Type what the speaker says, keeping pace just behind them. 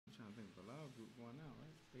going now,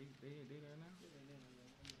 right? They there now?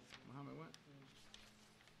 Muhammad went?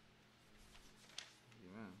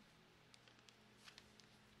 Yeah.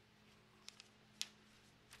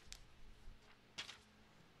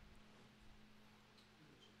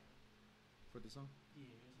 Put this on? Yeah,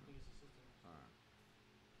 I think it's a system. Alright.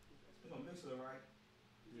 It's on Mixer, right?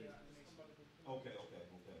 Yeah, Okay.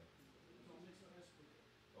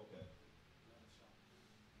 Okay.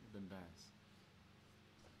 Been Bass.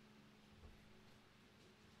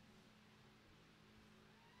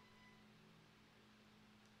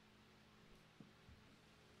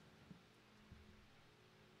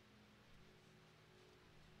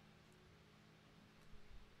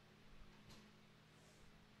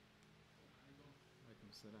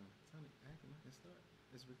 Sit down. Tell me, acting like it's start.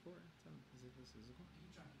 It's recording. Tell me, is it going? You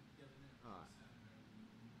trying to get together now? All right.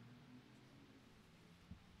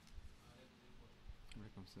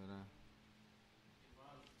 Alaikum salam.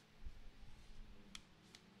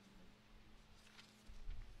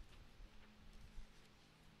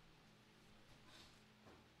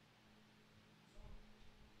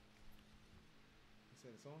 You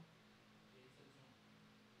said it's on?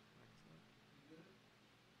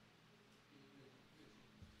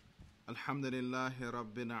 الحمد لله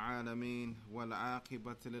رب العالمين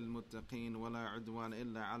والعاقبة للمتقين ولا عدوان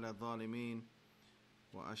إلا على الظالمين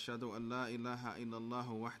وأشهد أن لا إله إلا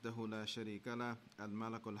الله وحده لا شريك له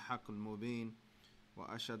الملك الحق المبين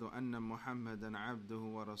وأشهد أن محمدا عبده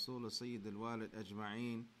ورسوله سيد الوالد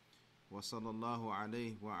أجمعين وصلى الله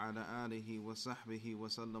عليه وعلى آله وصحبه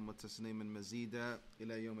وسلم تسليما مزيدا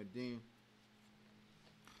إلى يوم الدين.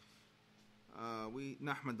 We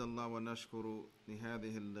نحمد الله ونشكر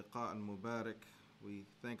لهذه اللقاء المبارك. We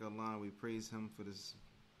thank Allah, we praise Him for this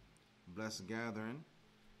blessed gathering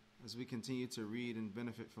as we continue to read and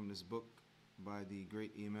benefit from this book by the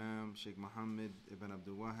great Imam Sheikh Muhammad ibn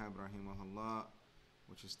Abdul Wahhab rahimahullah,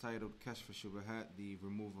 which is titled Kashf Shubahat, the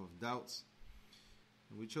removal of doubts.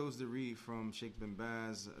 And we chose to read from Sheikh bin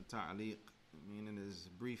Baz Ta'liq, meaning his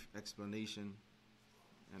brief explanation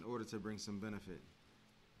in order to bring some benefit.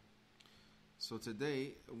 So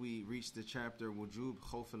today we reach the chapter Wujub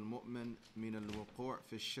Khawf al-Mu'min min al-Wuqu'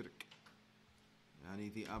 fi shirk,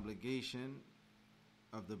 yani the obligation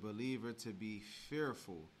of the believer to be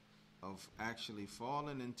fearful of actually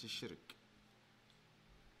falling into shirk.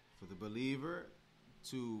 For the believer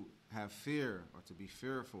to have fear or to be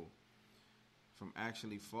fearful from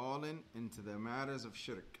actually falling into the matters of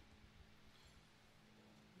shirk.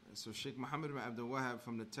 So Sheikh Muhammad ibn Abdul Wahhab,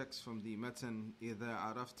 from the text from the Matan, إِذَا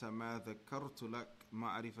عَرَفْتَ مَا ذَكَّرْتُ لَكْ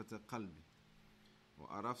مَعْرِفَةَ قَلْبِ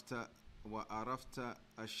وَعَرَفْتَ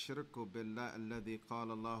الشِّرْكُ بِاللَّهِ الَّذِي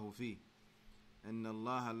قَالَ اللَّهُ فِيهِ إِنَّ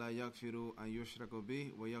اللَّهَ لَا يَغْفِرُ أَن يُشْرَكَ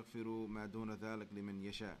بِهِ وَيَغْفِرُ مَا دُونَ ذَلِكَ لِمَنْ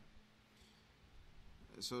يَشَاءُ.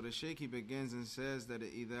 So the Sheikh, he begins and says that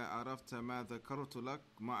إِذَا عَرَفْتَ مَا ذَكَّرْتُ لَكْ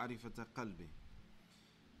مَعْرِفَةَ قَلْبِ,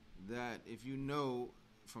 that if you know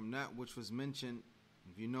from that which was mentioned,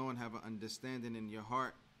 if you know and have an understanding in your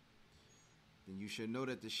heart, then you should know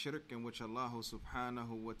that the shirk in which Allah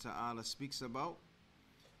subhanahu wa ta'ala speaks about,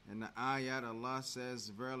 in the ayat Allah says,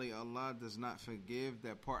 verily Allah does not forgive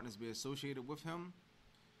that partners be associated with Him,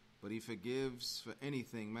 but He forgives for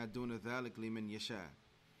anything, مَا دُونَ ذَلِكَ لِمَنْ يَشَاءُ.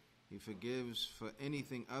 He forgives for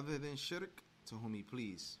anything other than shirk to whom He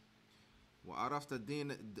please. وَعَرَفْتَ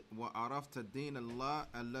دِينَ اللَّهِ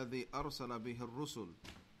الَّذِي أَرْسَلَ بِهِ الرُّسُلِ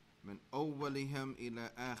من أولهم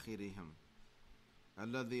إلى آخرهم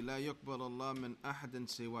الذي لا يقبل الله من أحد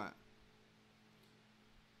سواه.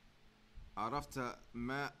 عرفت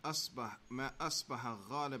ما أصبح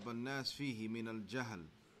غالب الناس فيه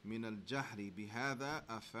من الجهل بهذا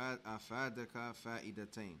أفادك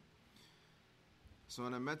فائدتين. So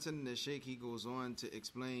in a matan, the Shaykh, he goes on to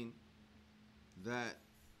explain that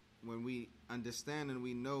when we understand and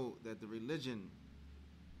we know that the religion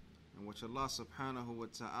in which Allah subhanahu wa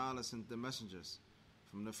ta'ala sent the messengers,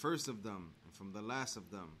 from the first of them and from the last of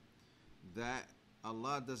them, that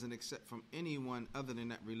Allah doesn't accept from anyone other than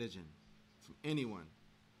that religion, from anyone.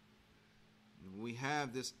 And we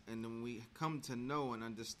have this, and then we come to know and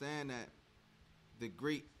understand that the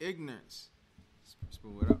great ignorance,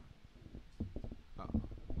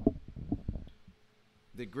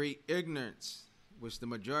 the great ignorance which the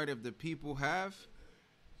majority of the people have,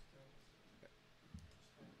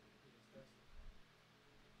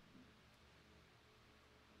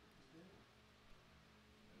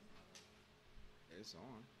 it's on.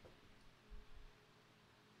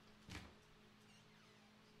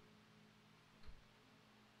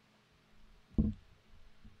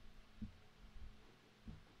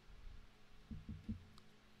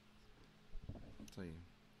 I'll tell you.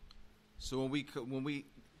 So when we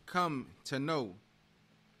come to know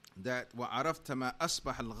that وَعَرَفْتَ مَا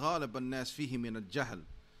أَصْبَحَ الْغَالِبَ النَّاسِ فِيهِ مِنَ الْجَهْلِ,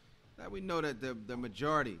 that we know that the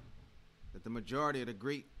majority of the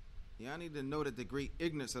great, I need to know that the great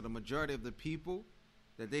ignorance of the majority of the people,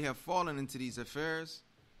 that they have fallen into these affairs.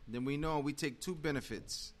 Then we know we take two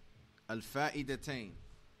benefits. Al-fa'idatain.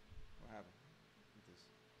 What happened?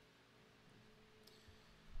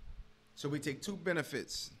 So we take two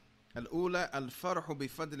benefits. Al-ula al-farhu bi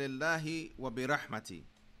fadlillahi wa bi rahmati.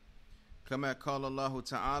 كما قال الله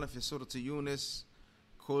تعالى في سورة يونس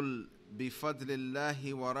قل بفضل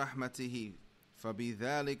الله ورحمته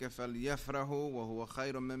فبذلك فليفرحوا وهو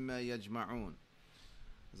خير مما يجمعون.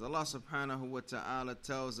 As Allah subhanahu wa ta'ala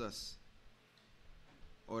tells us,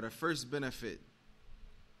 or the first benefit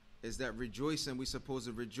is that rejoicing, we're supposed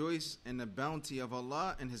to rejoice in the bounty of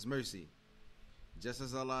Allah and His mercy. Just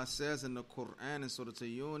as Allah says in the Quran in Surah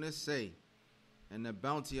Yunus, say, in the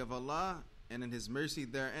bounty of Allah and in His mercy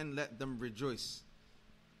therein, let them rejoice.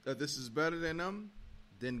 That this is better than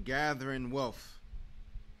gathering wealth.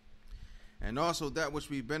 And also that which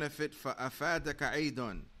we benefit, فَأَفَادَكَ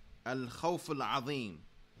عَيْدٌ الْخَوْفُ الْعَظِيمُ.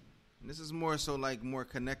 And this is more so like more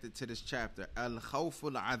connected to this chapter. Al-Khawf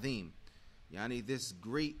al-Azim. Yani this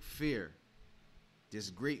great fear. This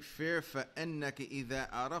great fear. فَأَنَّكَ إِذَا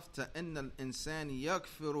عَرَفْتَ أَنَّ الْإِنسَانِ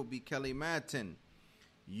يَكْفِرُ بِكَلِمَاتٍ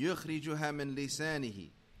يُخْرِجُهَا مِنْ لِسَانِهِ.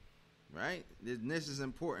 Right? This is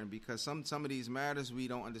important because some of these matters we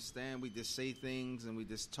don't understand. We just say things and we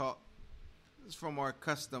just talk. It's from our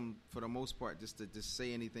custom for the most part just to just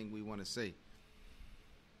say anything we want to say.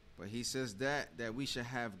 But he says that we should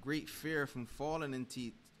have great fear from falling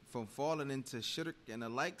into shirk and the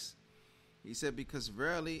likes. He said because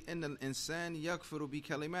verily in the insan yakfuru bi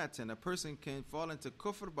kalimatin, a person can fall into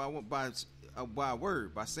kufr by a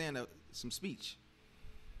word, by saying some speech,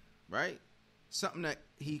 right? Something that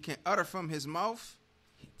he can utter from his mouth.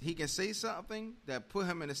 He can say something that put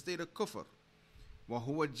him in a state of kufr. Wa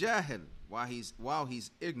huwa jahil, while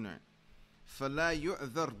he's ignorant. Fala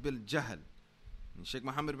yu'dhar bil jahl. And Sheikh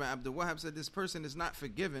Muhammad bin Abdul Wahhab said this person is not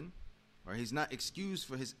forgiven, or he's not excused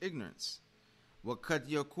for his ignorance. وَقَدْ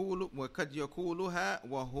يَقُولُهَا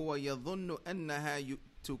وَهُوَ يَظُنُّ أَنَّهَا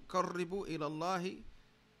تُقَرِّبُ إِلَى اللَّهِ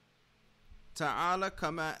تَعَالَى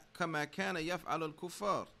كَمَا كَانَ يَفْعَلُ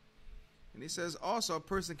الْكُفَّارِ. And he says also a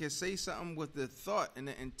person can say something with the thought and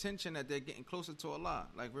the intention that they're getting closer to Allah.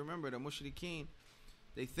 Like remember the mushrikeen,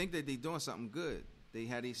 they think that they're doing something good. They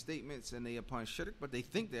had these statements and they upon shirk, but they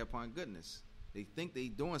think they're upon goodness. They think they're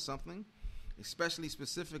doing something,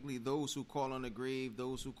 specifically those who call on the grave,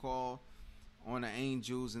 those who call on the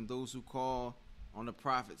angels, and those who call on the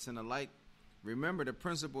prophets and the like. Remember the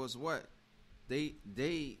principle is what?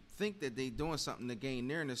 They think that they're doing something to gain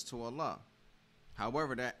nearness to Allah.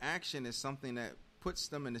 However, that action is something that puts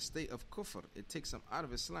them in a state of kufr. It takes them out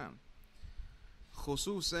of Islam.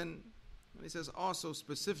 Khususan, he says also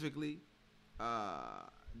specifically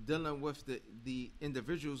dealing with the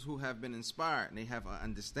individuals who have been inspired and they have an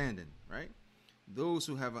understanding, right? Those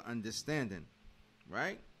who have an understanding,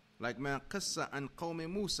 right? Like ما قص عن قوم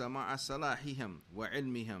موسى مع صلاحهم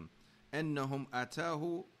وعلمهم أنهم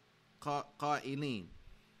أتاه قائلين.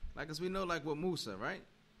 Like as we know, like with Musa, right?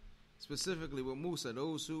 Specifically with Musa,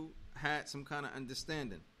 those who had some kind of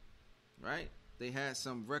understanding, right? They had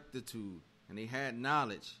some rectitude and they had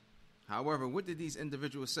knowledge. However, what did these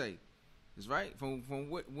individuals say? Is right from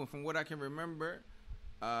what I can remember.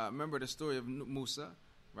 Remember the story of Musa,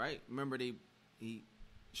 right? Remember he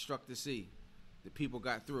struck the sea. The people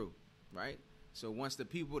got through, right? So once the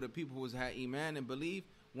people who had iman and believe,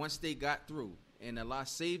 once they got through and Allah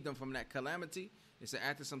saved them from that calamity, it said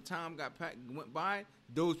after some time went by,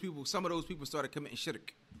 some of those people started committing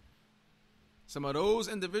shirk. Some of those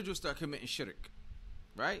individuals started committing shirk,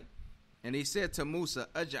 right? And he said to Musa,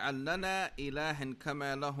 أَجْعَلْ لَنَا إِلَهًا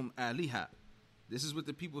كَمَا لَهُمْ آلِهَةً. This is what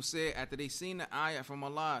the people said after they seen the ayah from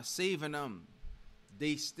Allah saving them.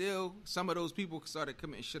 Some of those people started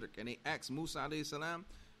committing shirk. And they asked Musa alayhi salam,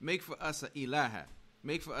 make for us a ilaha.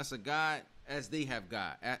 Make for us a God as they have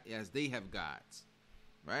God, as they have gods.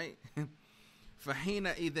 Right?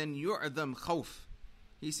 فَحِينَ إِذَنْ يُعْذَمْ خَوْفٍ.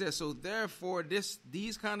 He says, so therefore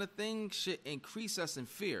these kind of things should increase us in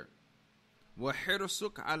fear.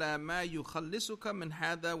 وَحِرْصُكَ عَلَى مَا يُخَلِّصُكَ مِنْ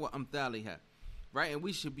هَذَا وَأَمْثَالِهَا. Right? And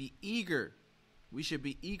we should be eager. We should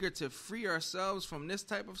be eager to free ourselves from this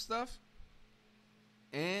type of stuff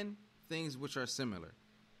and things which are similar.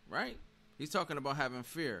 Right? He's talking about having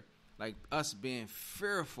fear. Like us being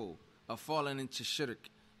fearful of falling into shirk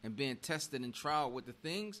and being tested and trial with the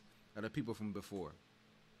things of the people from before.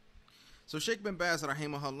 So Sheikh bin Baz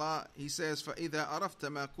rahimahullah, he says, فَإِذَا أَرَفْتَ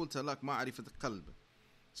مَا قُلْتَ لَكْ مَعْرِفَةَ الْقَلْبِ.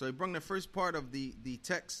 So he brought the first part of the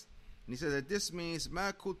text, and he said that this means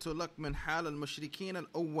ما كنت لك من حال المشركين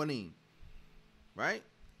الأولين, right?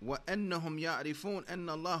 وأنهم يعرفون أن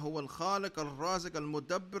الله هو الخالق الرازق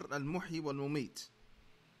المدبر المحيي والمميت,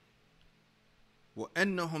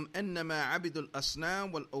 وأنهم إنما عبدوا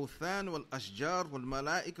الأصنام والأوثان والأشجار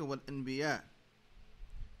والملائكة والأنبياء.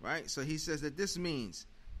 Right? So he says that this means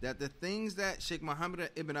that the things that Sheikh Muhammad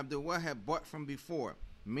ibn Abdul Wahhab brought from before,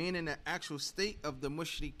 meaning the actual state of the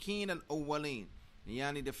mushrikeen al-awwaleen,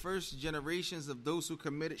 yani the first generations of those who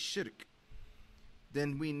committed shirk,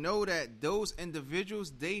 then we know that those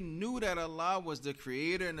individuals, they knew that Allah was the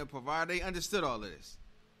creator and the provider. They understood all of this.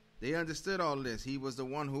 They understood all of this. He was the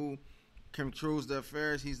one who controls the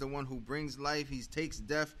affairs. He's the one who brings life. He takes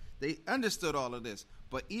death. They understood all of this.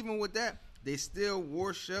 But even with that, they still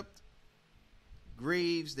worshipped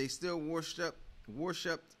graves. They still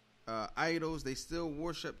worshipped idols. They still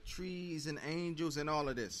worshipped trees and angels and all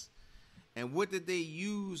of this. And what did they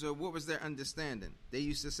use, or what was their understanding? They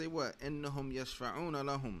used to say what? إِنَّهُمْ يَشْفَعُونَ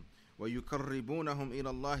لَهُمْ وَيُقَرِّبُونَهُم إِلَى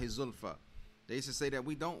اللَّهِ زُلْفَى. They used to say that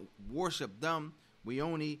we don't worship them. We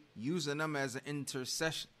only using them as an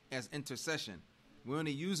intercession. We're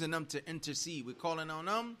only using them to intercede. We're calling on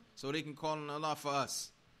them so they can call on Allah for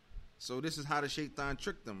us. So this is how the shaitan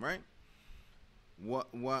tricked them, right?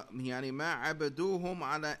 يعني ما عبدوهم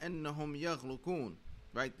على أنهم يخلقون.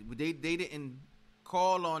 Right? They didn't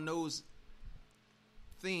call on those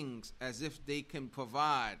things as if they can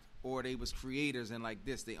provide or they was creators and like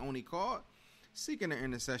this. They only called seeking the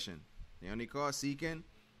intercession. They only called seeking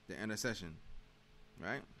the intercession.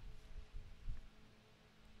 Right?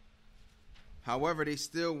 However, they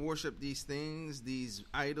still worship these things, these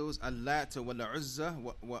idols, Al-Lat wal-Uzza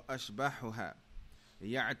wa ashbahuha.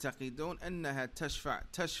 يعتقدون أنها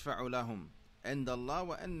تشفع لهم عند الله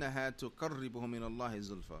وأنها تقربهم من الله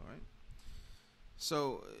زلفى. Right?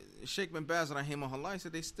 So Sheikh bin Baz rahimahullah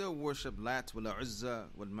said they still worship Lat wal-Uzza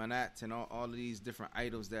wal-Manat and all of these different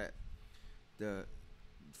idols that the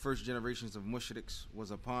first generations of mushriks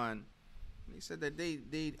was upon. He said that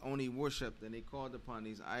they only worshipped and they called upon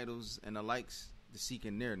these idols and the likes to seek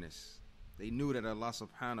nearness. They knew that Allah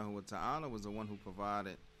subhanahu wa ta'ala was the one who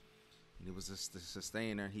provided, and He was the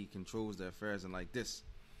sustainer. He controls the affairs and like this.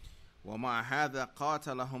 وَمَعَ هَذَا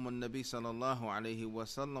قَاتَلَهُمُ النَّبِي صَلَى اللَّهُ عَلَيْهِ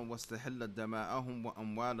وَسَلَّمَ وَاسْتَحَلَّ دَمَاءَهُمْ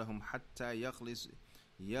وَأَمْوَالَهُم حَتَّى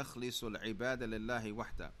يَخْلِصُ الْعِبَادَ لِلَّهِ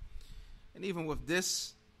وَحْدَهُ. And even with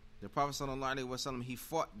this, the Prophet sallallahu alaihi wasallam, he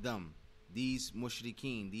fought them, these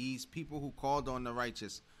mushrikeen, these people who called on the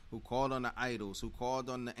righteous, who called on the idols, who called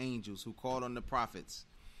on the angels, who called on the prophets.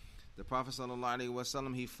 The Prophet sallallahu alaihi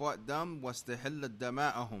wasallam, he fought them. وَاسْتَحَلَّ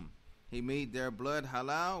دَمَاءَهُم. He made their blood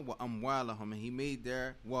halal, وَأَمْوَالَهُم. And he made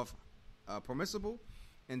their wealth permissible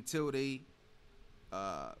until they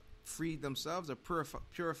freed themselves or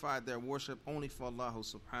purified their worship only for Allah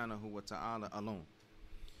subhanahu wa ta'ala alone.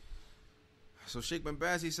 So Sheikh bin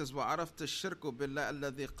Baz, he says, وَعَرَفْتَ الشِّرْكُ بِاللَّهِ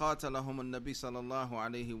الَّذِي قَاتَلَهُمُ النَّبِي صَلَى اللَّهُ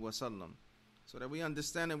عَلَيْهِ وَسَلَّمَ. So that we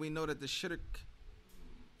understand and we know that the shirk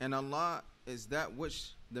in Allah is that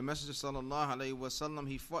which the Messenger sallallahu alayhi wa sallam,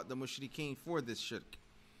 he fought the mushrikeen for this shirk.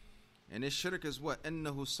 And this shirk is what?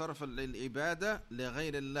 إِنَّهُ صَرَفَ لِلْعِبَادَةِ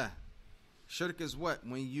لِغَيْرِ اللَّهِ. Shirk is what?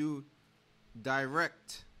 When you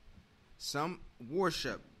direct some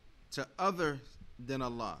worship to other than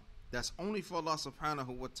Allah. That's only for Allah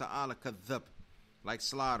subhanahu wa ta'ala, kadhab, like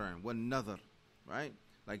slaughtering, wal nadhr, right?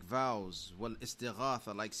 Like vows, wal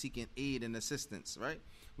istighatha, like seeking aid and assistance, right?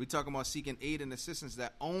 We're talking about seeking aid and assistance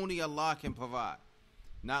that only Allah can provide.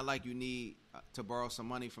 Not like you need to borrow some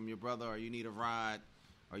money from your brother, or you need a ride,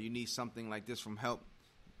 or you need something like this from help.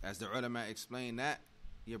 As the ulama explained, that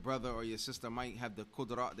your brother or your sister might have the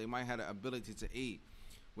qudra, they might have the ability to aid.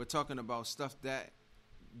 We're talking about stuff that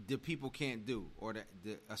the people can't do, or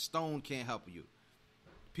a stone can't help you.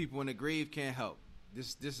 People in the grave can't help.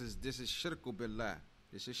 This is shirku billah.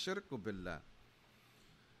 This is shirku billah.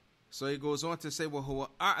 So he goes on to say, وَهُوَ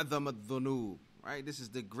أَعْظَمَ الذُّنُوبِ. Right? This is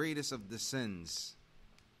the greatest of the sins.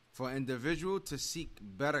 For an individual to seek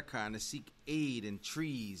barakah and to seek aid in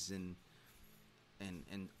trees and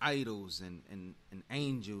idols and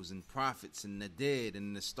angels and prophets and the dead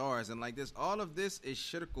and the stars and like this. All of this is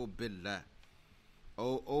shirku billah.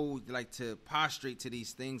 Like to prostrate to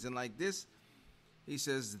these things and like this. He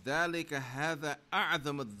says, ذَلِكَ هَذَا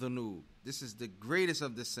أَعْظَمَ الذُّنُوبِ. This is the greatest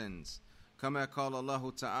of the sins. كما قال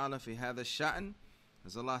الله تعالى في هذا الشأن.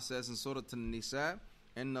 As Allah says in Surah An-Nisa,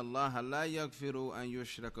 إِنَّ اللَّهَ لَا يَغْفِرُ أَن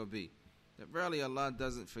يُشْرَكَ بِهِ. That verily Allah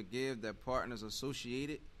doesn't forgive that partners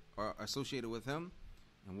associated with Him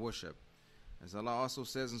in worship. As Allah also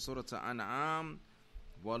says in Surah An-An'am,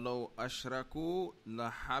 وَلَوْ أَشْرَكُوا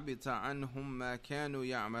لَحَبِطَ عَنْهُمْ مَا كَانُوا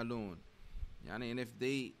يَعْمَلُونَ. And if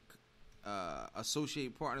they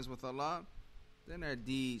associate partners with Allah, then their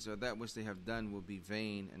deeds or that which they have done will be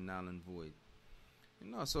vain and null and void.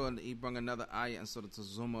 And also he brought another ayah in Surah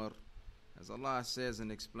Al-Zumar, as Allah says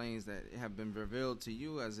and explains that it have been revealed to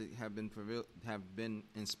you as it have been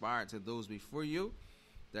inspired to those before you,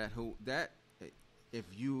 that if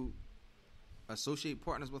you associate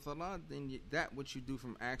partners with Allah, then that which you do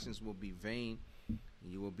from actions will be vain,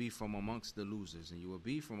 and you will be from amongst the losers.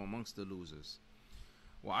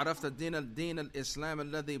 وعرفت الدين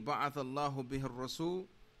الإسلام الذي بعث الله به الرسول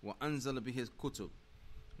وأنزل به الكتب.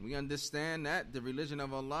 We understand that the religion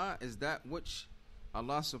of Allah is that which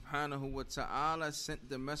Allah subhanahu wa ta'ala sent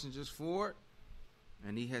the messengers for,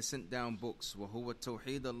 and He has sent down books. وهو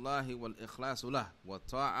توحيد الله والإخلاص له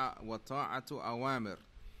وطاعة أوامر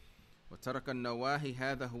وترك النواهي.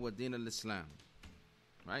 هذا هو دين الإسلام.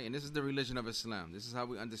 Right, and this is the religion of Islam. This is how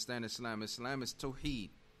we understand Islam. Islam is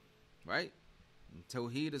tawheed, right? And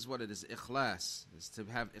tawheed is what it is. Ikhlaas is to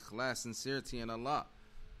have ikhlas, sincerity in Allah.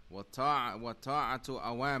 وطاعة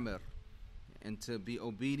أوامر, and to be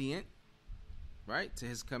obedient, right, to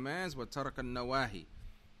His commands. وترك النواهي,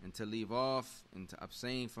 and to leave off and to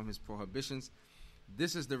abstain from His prohibitions.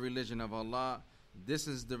 This is the religion of Allah. This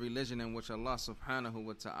is the religion in which Allah subhanahu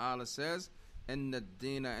wa ta'ala says, إِنَّ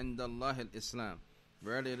الدِّينَ عِنْدَ اللَّهِ الْإِسْلَامِ.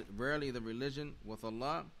 Rarely the religion with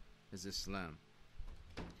Allah is Islam.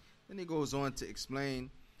 Then he goes on to explain,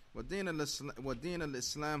 وَدِينَ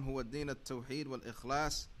الْإِسْلَامِ هُوَ دِينَ التَّوْحِيدِ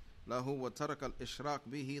وَالْإِخْلَاصِ لَهُ وَتَرَكَ الْإِشْرَاكِ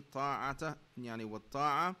بِهِ طَاعَةً يعني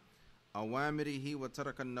والطاعة أوامره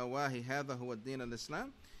وترك النواهي. هذا هو الدين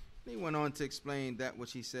الإسلام. He went on to explain that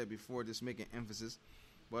which he said before, just making emphasis.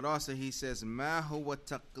 But also he says, ما هو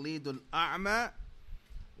التقليد الأعمى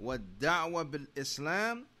والدعوة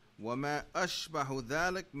بالإسلام وما أشبه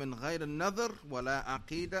ذلك من غير النظر ولا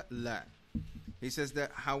عقيدة لا. He says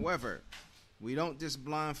that, however, we don't just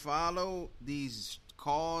blind follow these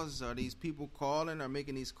calls or these people calling or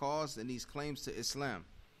making these calls and these claims to Islam,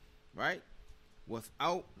 right?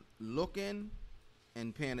 Without looking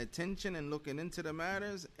and paying attention and looking into the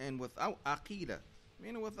matters, and without aqidah,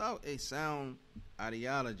 meaning without a sound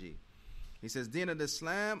ideology. He says, Deen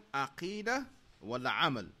al-Islam, aqidah wal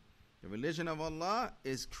amal. The religion of Allah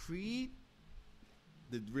is creed.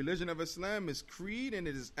 The religion of Islam is creed and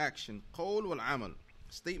it is action. Qawl wal amal,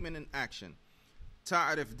 statement and action.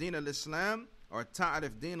 Ta'arif Deen al-Islam, or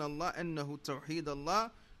ta'arif Deen Allah, innahu tawheed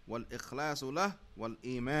Allah wal ikhlasu lah wal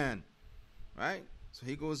iman. Right? So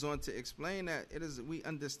he goes on to explain that we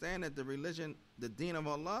understand that the religion, the deen of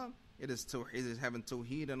Allah, it is having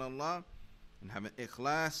tawheed in Allah, and having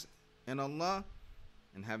ikhlas in Allah,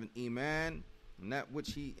 and having iman, and that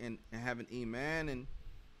which and having iman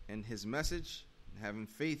and His message, and having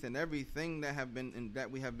faith in everything that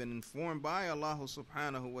we have been informed by Allah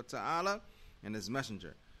subhanahu wa ta'ala and His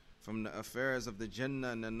messenger, from the affairs of the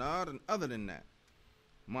Jannah and the Nar, and other than that.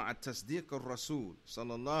 مع تصديق الرسول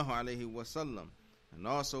صلى الله عليه وسلم. And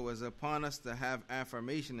also is upon us to have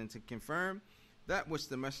affirmation and to confirm that which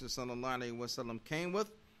the Messenger sallallahu alaihi wasallam came with.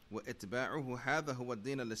 وَإِتْبَاعُهُ هَذَا هُوَ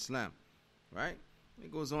الدِّينَ الْإِسْلَامِ. Right? It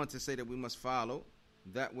goes on to say that we must follow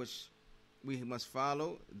that which we must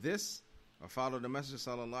follow this, or follow the Messenger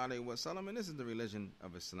sallallahu alaihi wasallam, and this is the religion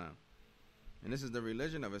of Islam. And this is the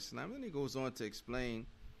religion of Islam. Then he goes on to explain,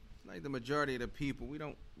 like the majority of the people, we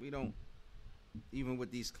don't even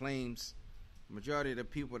with these claims, majority of the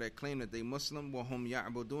people that claim that they Muslim, وَهُمْ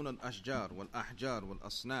يَعْبُدُونَ الْأَشْجَارِ وَالْأَحْجَارِ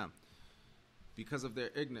وَالْأَصْنَامِ, because of their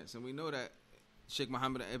ignorance. And we know that Sheikh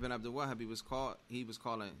Muhammad ibn Abdul Wahhab, he was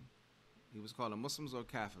calling Muslims or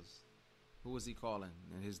Kafirs. Who was he calling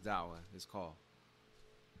in his da'wah, his call?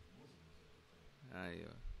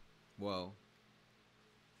 Well,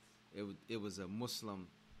 it was a Muslim.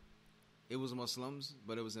 It was Muslims,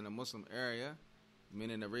 but it was in a Muslim area,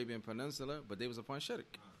 meaning the Arabian Peninsula, but they was upon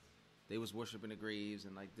shirk. They was worshiping the graves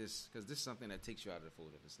and like this, because this is something that takes you out of the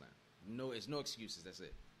fold of Islam. No, it's no excuses. That's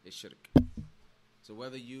it. It's shirk. So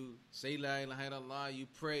whether you say La ilaha illallah, you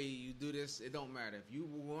pray, you do this, it don't matter. If you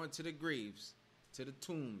were going to the graves, to the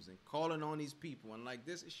tombs, and calling on these people and like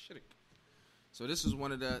this, it's shirk. So this is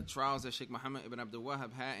one of the trials that Sheikh Muhammad ibn Abdul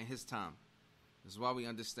Wahhab had in his time. This is why we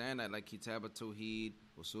understand that, like Kitab al-Tawheed,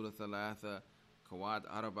 Usul al-Thalatha, Qawad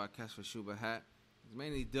Araba, Kashf al-Shubahat, it's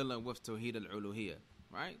mainly dealing with Tawheed al-Uluhiyah,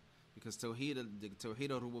 right? Because Tawheed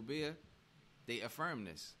al-Rububiyyah, they affirm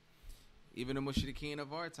this. Even the Mushrikeen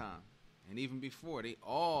of our time, and even before, they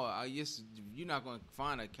all, you're not going to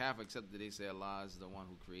find a Kafir except that they say Allah is the one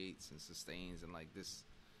who creates and sustains and like this.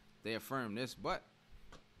 They affirm this, but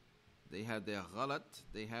they have their ghalat,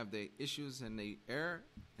 they have their issues and they err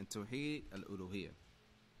in Tawheed al-Uluhiyah.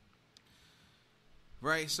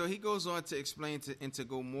 Right, so he goes on to explain and to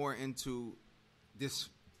go more into this,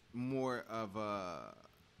 more of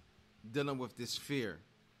dealing with this fear.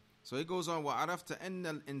 So he goes on, وَعَرَفْتَ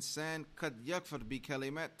أَنَّ الْإِنسَانِ قَدْ يَكْفَرْ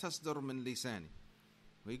بِكَلِمَاتٍ تَصْدُرُ مِنْ لِسَانِهِ.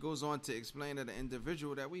 He goes on to explain that the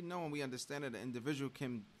individual, that we know and we understand that the individual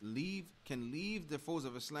can leave the folds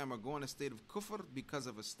of Islam or go in a state of kufr because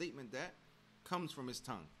of a statement that comes from his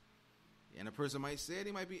tongue. And a person might say it,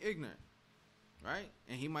 he might be ignorant, right?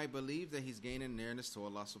 And he might believe that he's gaining nearness to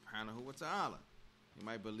Allah subhanahu wa ta'ala. He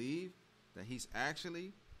might believe that he's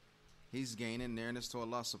gaining nearness to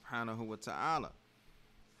Allah subhanahu wa ta'ala.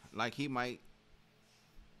 Like he might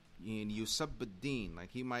yusab ad-deen,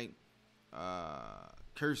 like he might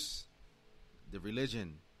curse the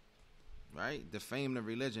religion, right? Defame the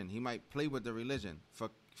religion. He might play with the religion.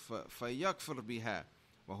 فَيَكْفُرْ بِهَا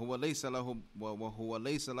وَهُوَ لَيْسَ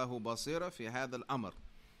لَهُ بَصِيرًا فِي هَذَا الْأَمْرِ.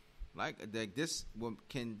 Like this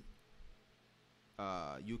can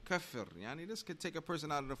yukaffir, yani this could take a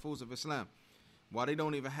person out of the folds of Islam while they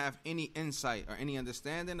don't even have any insight or any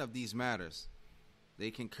understanding of these matters. They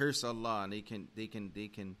can curse Allah and they can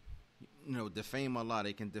defame Allah.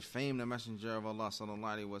 They can defame the Messenger of Allah sallallahu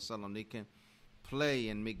alaihi wasallam. They can play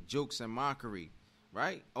and make jokes and mockery,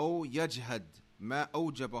 right? Oh yajhad ma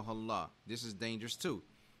awjabah Allah. This is dangerous too.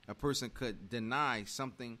 A person could deny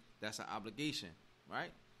something that's an obligation,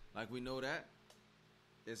 right? Like we know that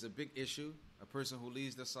it's a big issue. A person who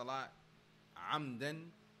leaves the salat amdan,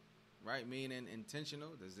 right, meaning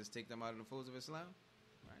intentional, does this take them out of the folds of Islam?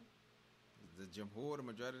 The Jamhur, the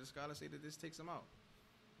majority of the scholars say that this takes them out,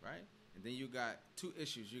 right? And then you got two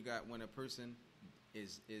issues. You got when a person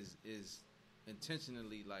is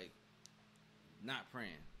intentionally like not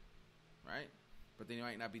praying, right? But then he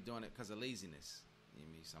might not be doing it because of laziness. You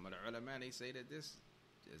mean some of the ulama, they say that this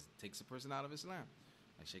just takes a person out of Islam.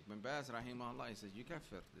 Like Sheikh bin Baz, rahimahullah, he says, you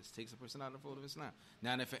kafir. This takes a person out of the fold of Islam.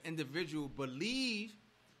 Now, if an individual believe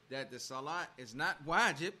that the salat is not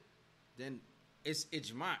wajib, then it's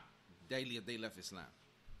ijma'. They left Islam,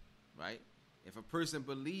 right? If a person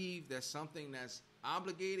believes that something that's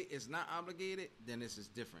obligated is not obligated, then this is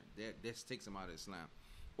different. This takes them out of Islam.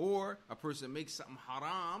 Or a person makes something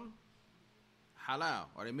haram, halal,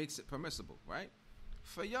 or they makes it permissible, right?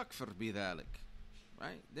 فَيَكْفِرْ بِذَلِكَ,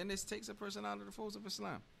 right? Then this takes a person out of the folds of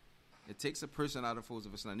Islam. It takes a person out of the folds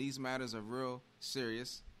of Islam. These matters are real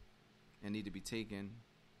serious and need to be taken,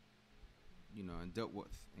 and dealt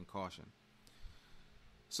with in caution.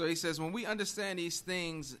 So he says, when we understand these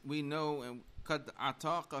things, we know and قَدْ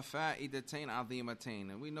أَعْتَاقَ فَائِدَتَيْنِ عَظِيمَتَيْنِ,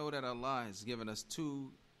 and we know that Allah has given us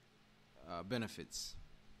two benefits.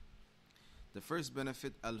 The first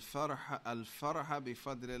benefit, al-farha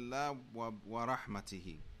bi-fadli Allah wa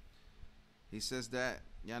rahmatihi. He says that,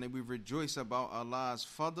 we rejoice about Allah's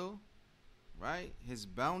fadl, right? His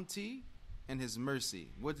bounty and His mercy.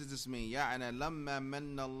 What does this mean? لَمَّا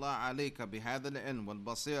مَنَّ اللَّهُ عَلَيْكَ بِهَذَا الْعِلْمِ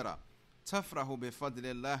وَالْبَصِيرَةِ تَفْرَحُ بِفَضْلِ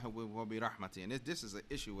اللَّهِ وَبِرَحْمَتِهِ. And this is an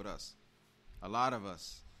issue with us. A lot of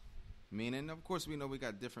us. Meaning, of course, we know we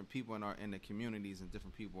got different people in the communities and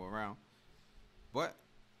different people around. But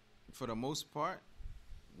for the most part,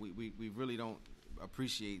 we really don't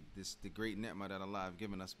appreciate the great ni'mah that Allah has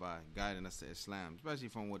given us by guiding us to Islam, especially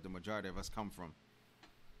from what the majority of us come from.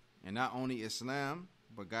 And not only Islam,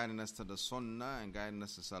 but guiding us to the Sunnah and guiding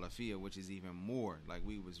us to Salafiyah, which is even more, like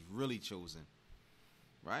we was really chosen,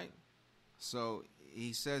 right? So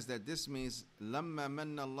he says that this means لَمَّا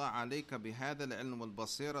مَنَّ اللَّهُ عَلَيْكَ بِهَذَا الْعِلْمِ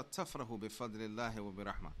وَالْبَصِيرَةِ تَفْرَحُ بِفَضْلِ اللَّهِ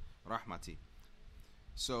وَبِرَحْمَتِهِ.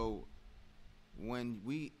 So when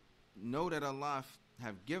we know that Allah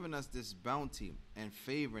have given us this bounty and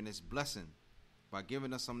favor and this blessing by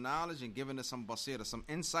giving us some knowledge and giving us some basira, some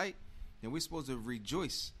insight, then we're supposed to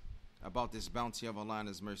rejoice about this bounty of Allah and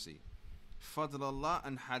His mercy. فَضْلَ اللَّهِ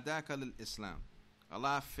أَنْ حَدَاكَ لِلْإِسْلَامِ.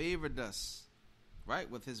 Allah favored us, right,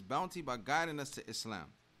 with His bounty by guiding us to Islam,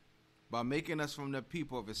 by making us from the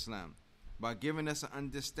people of Islam, by giving us an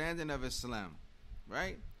understanding of Islam,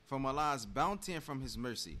 right, from Allah's bounty and from His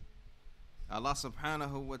mercy. Allah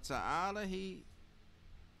subhanahu wa ta'ala, He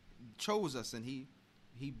chose us and He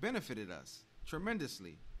benefited us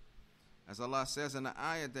tremendously. As Allah says in the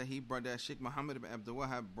ayah that He brought, that Sheikh Muhammad ibn Abdul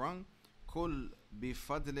Wahhab brung, قُلْ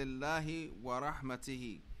بِفَضْلِ اللَّهِ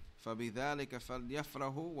وَرَحْمَتِهِ فَبِذَلِكَ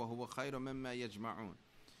فَلْيَفْرَحُوا وَهُوَ خَيْرٌ مِمَّا يَجْمَعُونَ.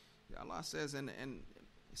 Allah says, and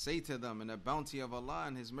say to them, in the bounty of Allah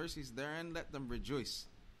and His mercies therein, let them rejoice.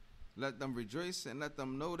 Let them rejoice and let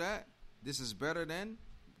them know that this is better than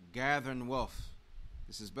gathering wealth.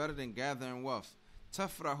 This is better than gathering wealth.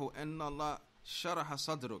 تَفْرَحُ أَنَّ اللَّهَ شَرَحَ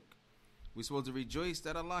صَدْرُكَ We're supposed to rejoice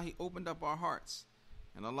that Allah, He opened up our hearts.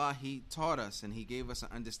 And Allah, He taught us and He gave us an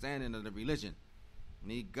understanding of the religion.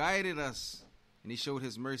 And He guided us and He showed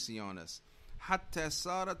His mercy on us. حَتَّى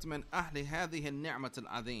صَارَتْ مِنْ أَهْلِ هَذِهِ النِّعْمَةِ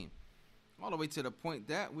الْعَظِيمِ. All the way to the point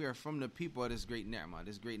that we are from the people of this great ni'mah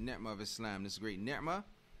of Islam, this great ni'mah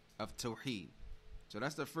of Tawheed. So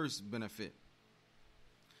that's the first benefit.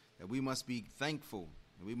 That we must be thankful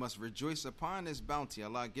and we must rejoice upon this bounty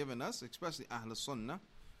Allah given us, especially Ahl Sunnah,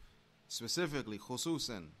 specifically,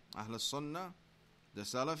 khususan, Ahl Sunnah, the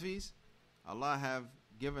Salafis. Allah have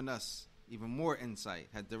given us even more insight,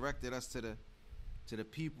 had directed us to the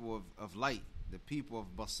people of light, the people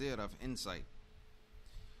of basir, of insight.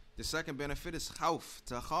 The second benefit is khawf,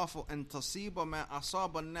 takhafu an tasiba ma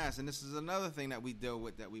asaba an-nas, and this is another thing that we deal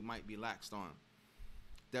with that we might be laxed on.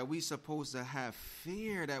 That we supposed to have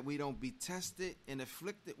fear that we don't be tested and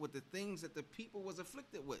afflicted with the things that the people was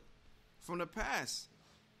afflicted with from the past.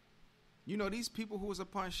 You know, these people who was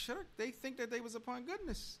upon shirk, they think that they was upon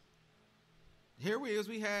goodness. Here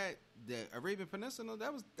we had the Arabian Peninsula.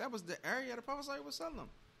 That was the area of the Prophet sallallahu alaihi wasallam.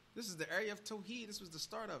 This is the area of Tawheed. This was the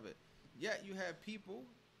start of it. Yet you have people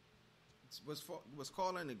was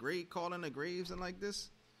calling the graves and like this.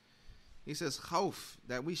 He says, khawf,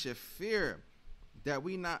 that we should fear that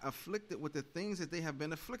we not afflicted with the things that they have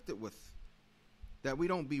been afflicted with, that we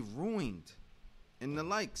don't be ruined and the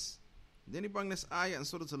likes. Then he brought this ayah in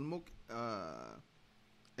Surah Al-Mulk, إِنَّ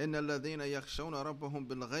الَّذِينَ يَخْشَوْنَ رَبَّهُمْ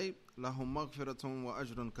بِالْغَيْبِ لَهُمْ مَغْفِرَةٌ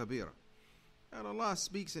وَأَجْرٌ كَبِيرٌ. And Allah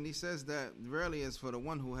speaks and He says that verily is for the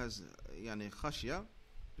one who has khashya,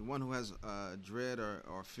 the one who has dread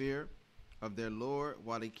or fear of their Lord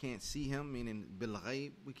while they can't see Him, meaning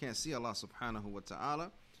bil-ghayb, we can't see Allah subhanahu wa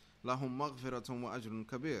ta'ala. لَهُمْ مَغْفِرَةٌ وَأَجْرٌ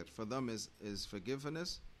كَبِيرٌ. For them is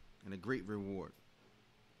forgiveness and a great reward.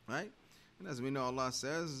 Right? And as we know, Allah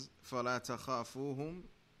says, فَلَا تَخَافُوهُمْ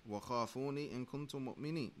وَخَافُونِي إِن كُنْتُم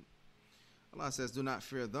مُؤْمِنِينَ. Allah says, do not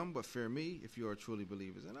fear them, but fear me if you are truly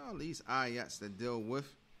believers. And all these ayats that deal with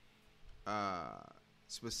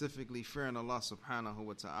specifically fearing Allah subhanahu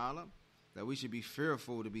wa ta'ala, that we should be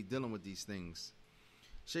fearful to be dealing with these things.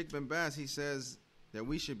 Sheikh bin Baz, he says that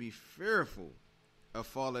we should be fearful of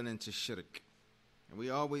falling into shirk. And we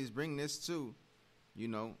always bring this too. You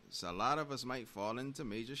know, so a lot of us might fall into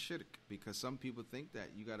major shirk because some people think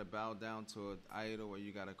that you got to bow down to an idol or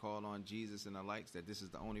you got to call on Jesus and the likes, that this is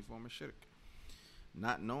the only form of shirk.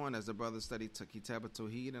 Not knowing, as the brother studied Kitab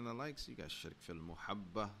al-Tawheed and the likes, you got shirk fil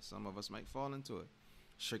muhabba. Some of us might fall into it.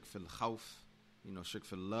 Shirk fil khawf, you know, shirk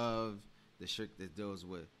fil love, the shirk that deals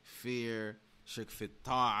with fear, shirk fil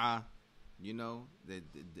ta'ah, you know,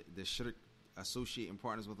 the shirk associating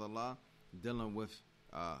partners with Allah, dealing with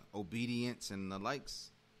obedience and the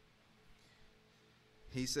likes.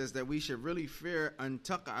 He says that we should really fear an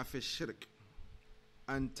taqa fi shirk,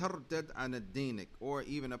 an tardad an ad-dinik, or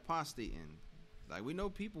even apostating. Like we know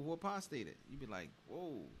people who apostated. You'd be like,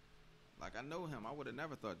 whoa, like I know him. I would have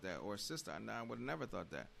never thought that. Or sister, I would have never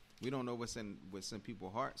thought that. We don't know what's in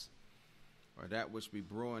people's hearts, or that which be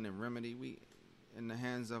brewing and remedy. We in the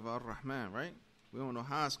hands of Ar-Rahman, right? We don't know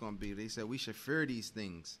how it's going to be. They said we should fear these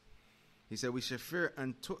things. He said we should fear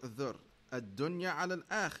an tu'dhur ad-dunya ala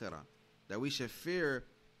al-akhirah, that we should fear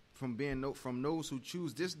from those who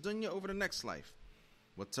choose this dunya over the next life.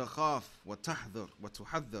 Wa takhaf wa tahdhur wa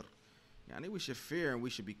tuhaddhur. Yani we should fear and we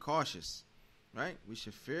should be cautious, right? We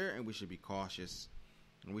should fear and we should be cautious,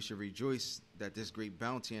 and we should rejoice that this great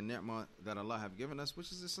bounty and ni'mah that Allah have given us,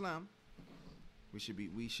 which is Islam, we should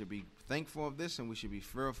be thankful of this, and we should be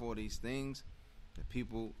fearful of these things that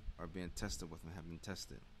people are being tested with and have been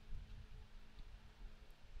tested.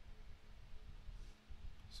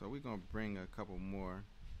 So we're gonna bring a couple more.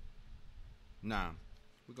 We're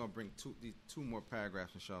gonna bring two more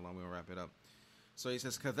paragraphs, inshallah, and we'll wrap it up. So he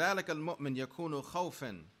says, كَذَلِكَ الْمُؤْمِنْ يَكُونُ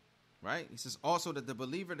خَوْفًا. Right? He says also that the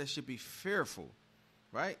believer, that should be fearful,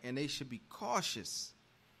 right? And they should be cautious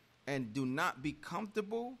and do not be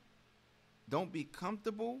comfortable. Don't be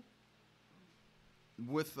comfortable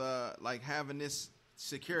with like having this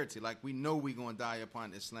security. Like we know we're going to die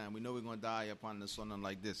upon Islam. We know we're going to die upon the Sunnah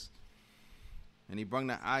like this. And he brought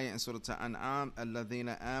that ayah in Surah Al-An'am,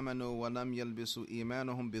 الَّذِينَ آمَنُوا وَلَمْ يَلْبِسُوا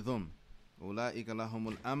إِيمَانُهُمْ بِظُلْمٍ أُولَٰئِكَ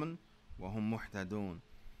لَهُمُ الْأَمْنُ وَهُمْ مُهْتَدُونَ.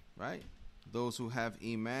 Right? Those who have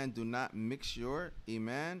iman, do not mix your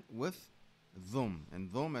iman with dhum.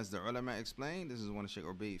 And dhum, as the ulama explained, this is one of Shaykh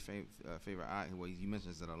Ubay's favorite ayat, where he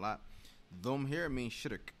mentions it a lot. Dhum here means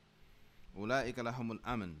shirk. أُولَٰئِكَ لَهُمُ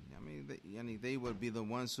الْأَمْنُ. I mean, they will be the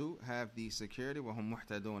ones who have the security, وَهُمْ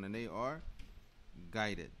مُهْتَدُونَ, and they are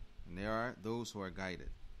guided. And they are those who are guided.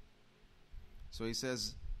 So he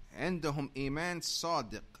says, عندهم إيمان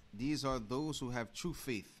صادق. These are those who have true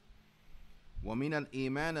faith. ومن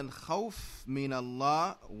الإيمان الخوف من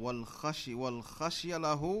الله والخشية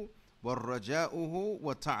له والرجاؤه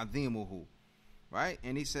وتعظيمه. Right?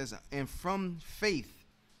 And he says, and from faith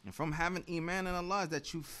and from having iman in Allah is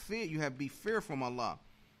that you fear, you have be fear from Allah.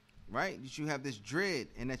 Right? That you have this dread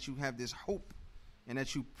and that you have this hope and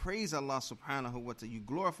that you praise Allah subhanahu wa ta'ala. You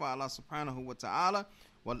glorify Allah subhanahu wa ta'ala.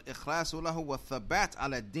 وَالْإِخْلَاسُ لَهُ وَالثَّبَاتُ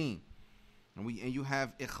عَلَى الدِّينِ. And you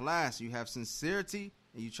have ikhlas, you have sincerity,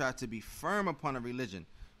 and you try to be firm upon a religion.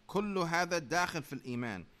 كُلُّ هَذَا دَاخِلْ فِي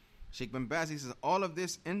الْإِيمَانِ. Sheikh bin Baz, he says, all of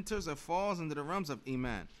this enters or falls into the realms of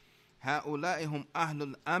iman. هَؤُلَاءِ هُمْ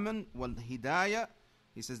أَهْلُ الْأَمْنِ وَالْهِدَايَةِ.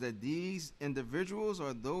 He says that these individuals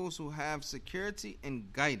are those who have security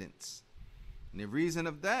and guidance. And the reason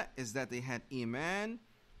of that is that they had iman,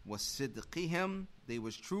 وَصِدْقِهِمْ, they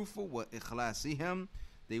was truthful, وَإِخْلَاسِهِمْ,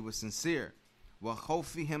 they were sincere,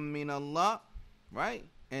 وَخَوْفِهِمْ مِنَ اللَّهِ, right?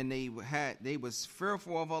 And they was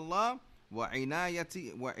fearful of Allah,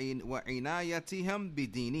 وَعِنَايَتِهِمْ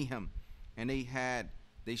بِدِينِهِمْ, and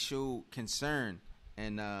they showed concern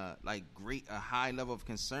and a high level of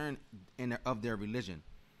concern of their religion,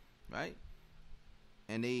 right?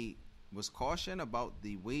 And they was caution about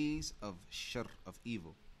the ways of shirk, of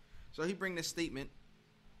evil. So he bring this statement.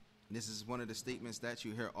 This is one of the statements that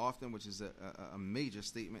you hear often, which is a major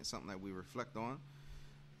statement, something that we reflect on.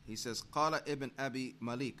 He says, Qala ibn Abi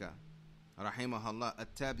Malika, rahimahullah,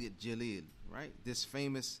 at-tabi' jalil, right? This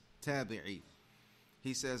famous tabi'i.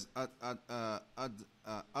 He says,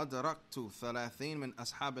 Adraktu 30 min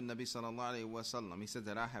ashab al-Nabi sallallahu alayhi wa sallam. He said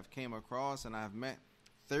that I have came across and I have met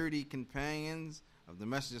 30 companions of the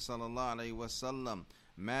Messenger sallallahu alayhi wa sallam.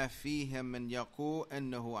 ما فيهم من يقول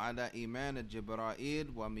أنه على إيمان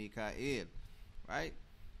جبرائيل وميكائيل. Right?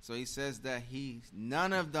 So he says that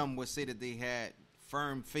none of them would say that they had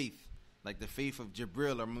firm faith, like the faith of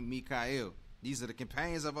Jibril or Mikael. These are the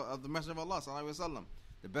companions of the Messenger of Allah sallallahu alaihi wasallam,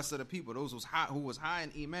 the best of the people, those who was high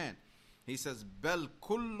in iman. He says, بل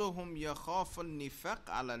كلهم يخاف النفاق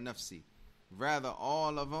على نفسي. Rather,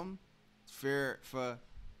 all of them fear for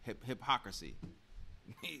hypocrisy.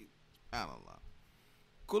 SubhanAllah.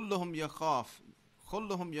 كلهم يخاف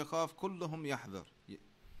كلهم يحذر.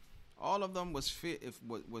 All of them was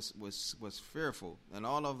fearful, and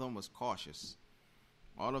all of them was cautious.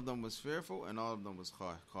 All of them was fearful, and all of them was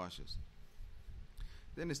cautious.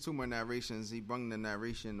 Then there's two more narrations. He brought the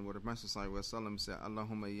narration where the Messenger sallallahu alaihi wasallam said,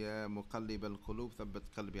 "Allahumma ya muqallib al-qulub, thabbit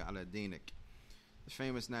qalbi ala dinik." The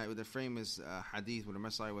famous hadith where the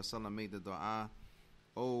Messenger sallallahu alaihi wasallam made the dua,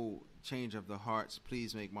 "Oh, change of the hearts,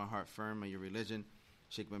 please make my heart firm in your religion."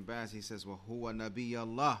 Sheikh bin Baz, he says, وَهُوَ نَبِيَّ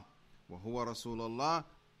اللَّهِ وَهُوَ رَسُولُ اللَّهِ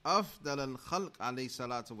أَفْضَلَ الْخَلْقِ عَلَيْهِ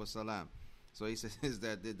الصَّلَاةُ وَالسَّلَامُ. So he says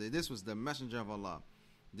that this was the messenger of Allah.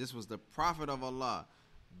 This was the prophet of Allah,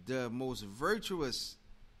 the most virtuous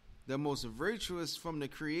from the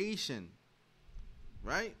creation,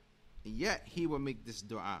 right? And yet he will make this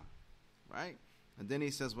dua, right? And then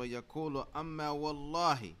he says, وَيَقُولُ أَمَّا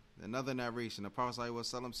وَاللَّهِ. Another narration, the Prophet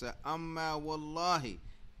ﷺ said, أَمَّا وَاللَّهِ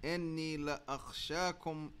إِنِّي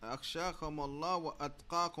لَأَخْشَاكُمْ اللَّهِ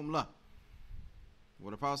وَأَتْقَاكُمْ لَهُ.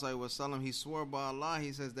 When the Prophet ﷺ, he swore by Allah,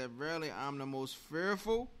 he says that verily I'm the most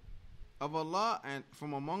fearful of Allah and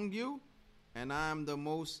from among you, and I have the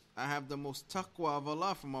most taqwa of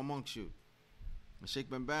Allah from amongst you. And Sheikh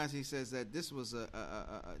bin Baz, he says that this was a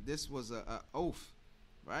oath,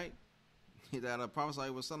 right? That the Prophet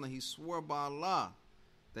ﷺ, he swore by Allah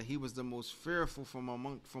that he was the most fearful from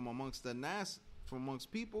amongst the nas, from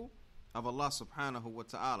amongst people of Allah subhanahu wa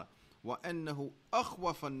ta'ala. وَأَنَّهُ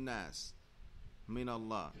أَخْوَفَ النَّاسِ مِنَ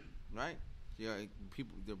اللَّهِ. Right?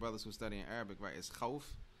 People, the brothers who study in Arabic, right? It's khawf.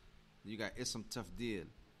 You got ism tafdil,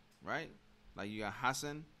 right? Like you got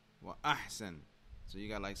hasan wa ahsan. So you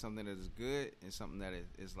got like something that is good and something that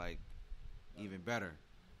is like even better,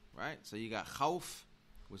 right? So you got khawf,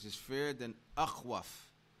 which is fear, then akhwaf,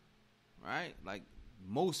 right? Like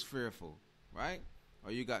most fearful, right?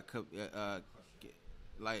 Or you got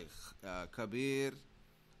kabir,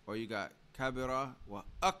 or you got kabira wa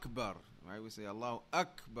akbar, right? We say Allahu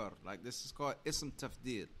akbar, like this is called ism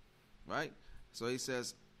tafdil, right? So he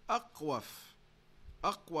says aqwaf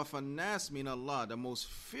an-nas min Allah, the most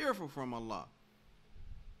fearful from Allah.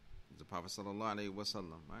 The Prophet sallallahu alaihi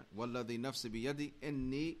wasallam, right? Walladhi nafsi biyadi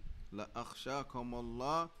inni la akhshakum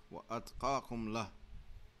Allah wa atqakum lah,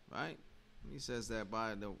 right? He says that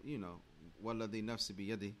by the walladhi nafsi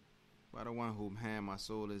biyadi, by the one whom hand my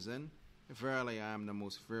soul is in, verily I am the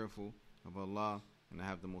most fearful of Allah, and I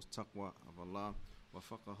have the most taqwa of Allah.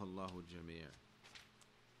 Wafaqahu Allahu jamia.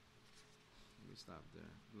 Let me stop there.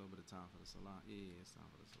 A little bit of time for the salah. Yeah, it's time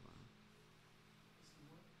for the salah.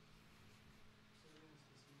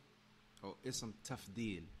 Oh, اسم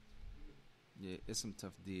تفضيل. Yeah, اسم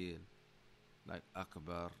تفضيل. Like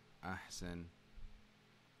أكبر, أحسن,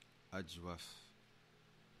 أجوف,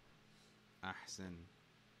 أحسن.